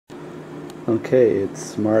Okay,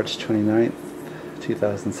 it's March 29th,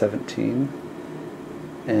 2017,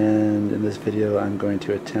 and in this video I'm going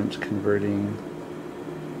to attempt converting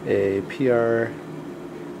a PR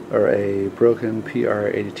or a broken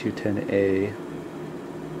PR-8210A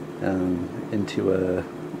into a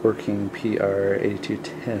working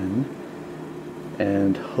PR-8210,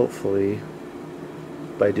 and hopefully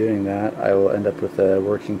by doing that I will end up with a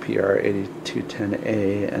working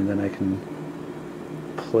PR-8210A, and then I can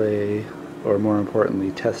play, or more importantly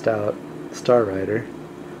test out Star Rider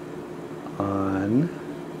on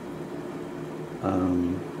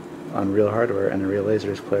real hardware and a real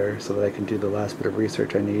laserdisc player, so that I can do the last bit of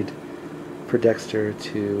research I need for Dexter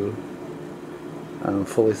to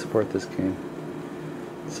fully support this game.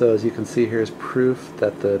 So as you can see, here's proof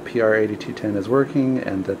that the PR-8210 is working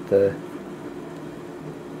and that the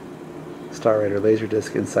Star Rider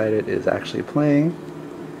laserdisc inside it is actually playing.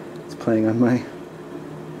 It's playing on my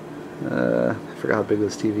I forgot how big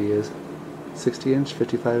this TV is. 60 inch,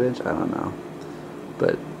 55 inch, I don't know.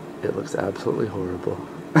 But it looks absolutely horrible.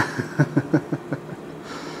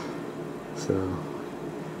 So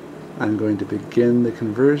I'm going to begin the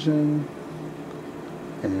conversion,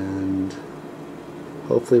 and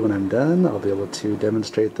hopefully when I'm done I'll be able to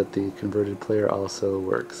demonstrate that the converted player also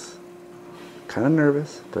works. Kind of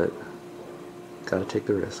nervous, but gotta take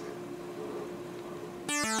the risk.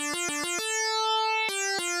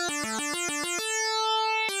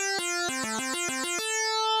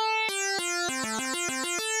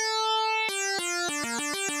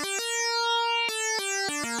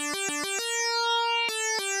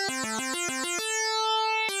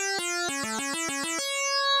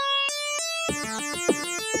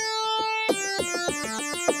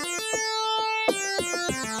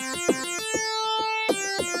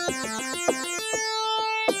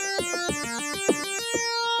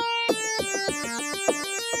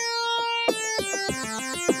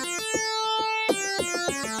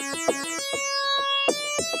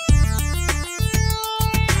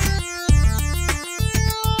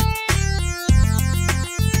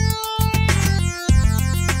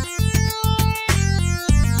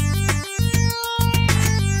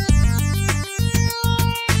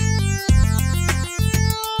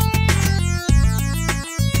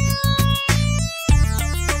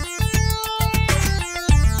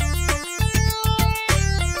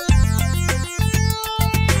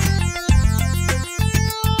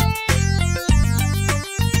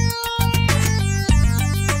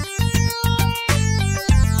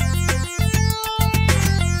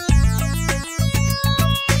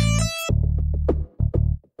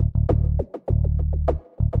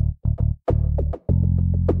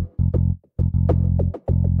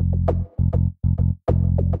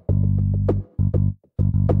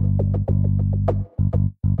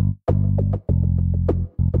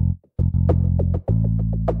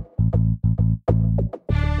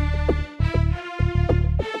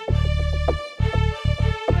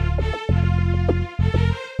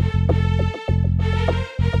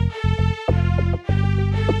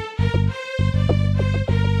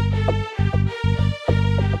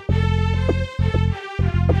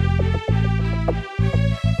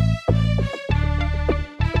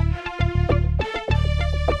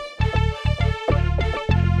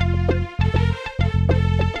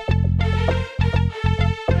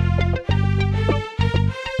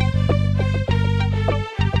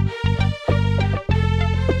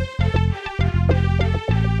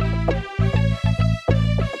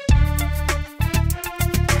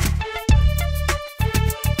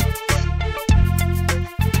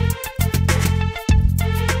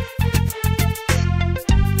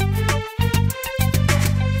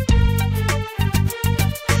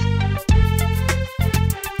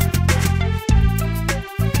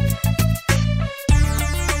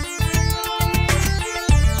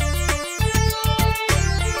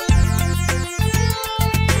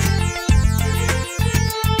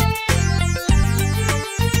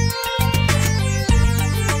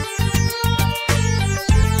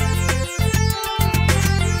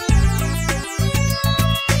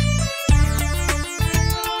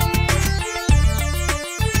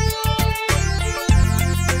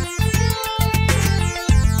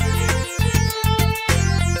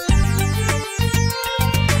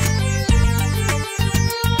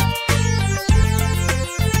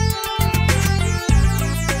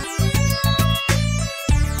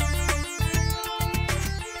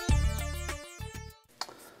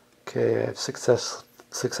 Okay, I've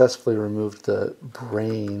successfully removed the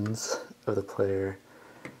brains of the player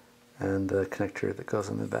and the connector that goes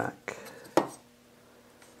in the back.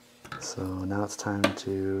 So now it's time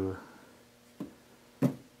to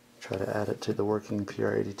try to add it to the working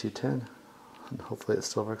PR-8210. and hopefully it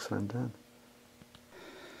still works when I'm done.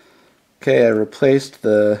 Okay, I replaced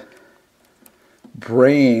the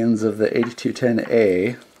brains of the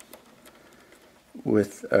 8210A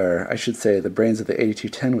with, or I should say the brains of the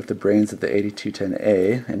 8210 with the brains of the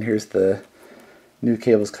 8210A, and here's the new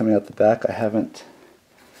cables coming out the back. I haven't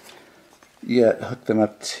yet hooked them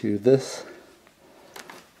up to this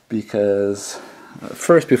because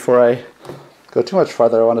first, before I go too much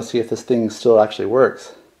farther, I want to see if this thing still actually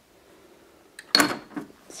works.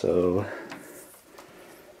 So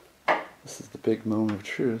this is the big moment of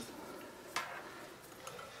truth.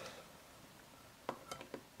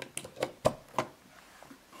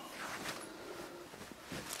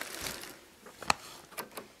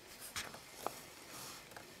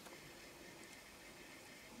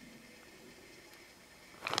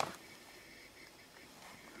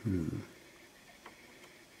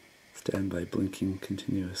 Stand by blinking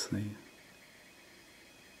continuously.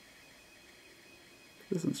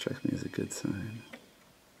 Doesn't strike me as a good sign.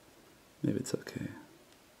 Maybe it's okay.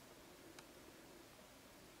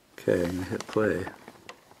 Okay, I'm going to hit play.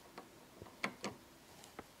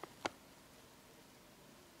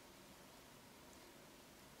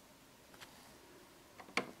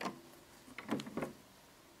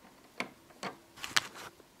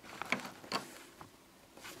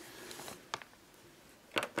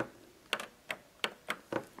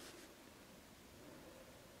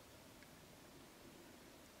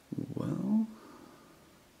 Well,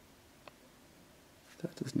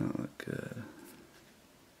 that does not look good.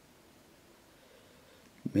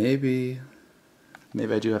 Maybe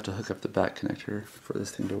I do have to hook up the back connector for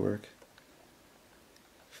this thing to work.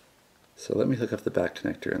 So let me hook up the back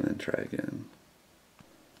connector and then try again.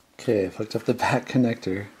 Okay, I've hooked up the back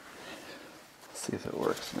connector. Let's see if it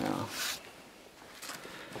works now.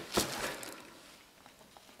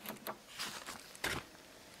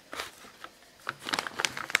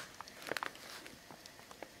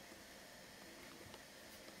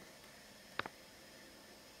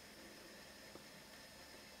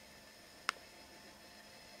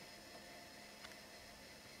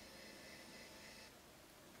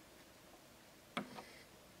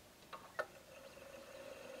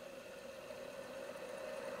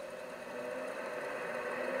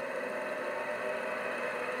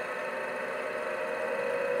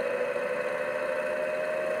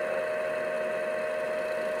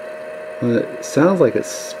 Well, it sounds like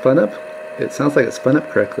it's spun up. It sounds like it spun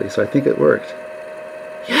up correctly, so I think it worked.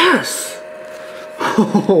 Yes!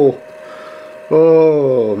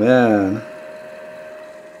 Oh man.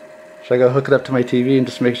 Should I go hook it up to my TV and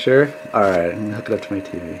just make sure? Alright, I'm gonna hook it up to my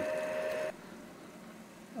TV.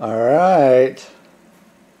 Alright.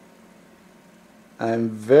 I'm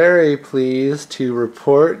very pleased to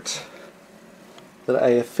report that I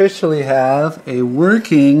officially have a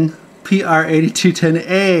working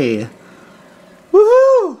PR-8210A.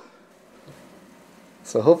 Woohoo!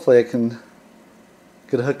 So hopefully I can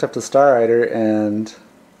get it hooked up to StarRider and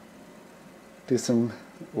do some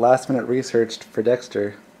last minute research for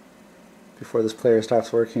Dexter before this player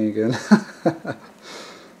stops working again.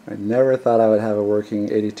 I never thought I would have a working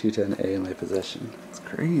 8210A in my possession. It's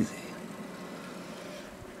crazy.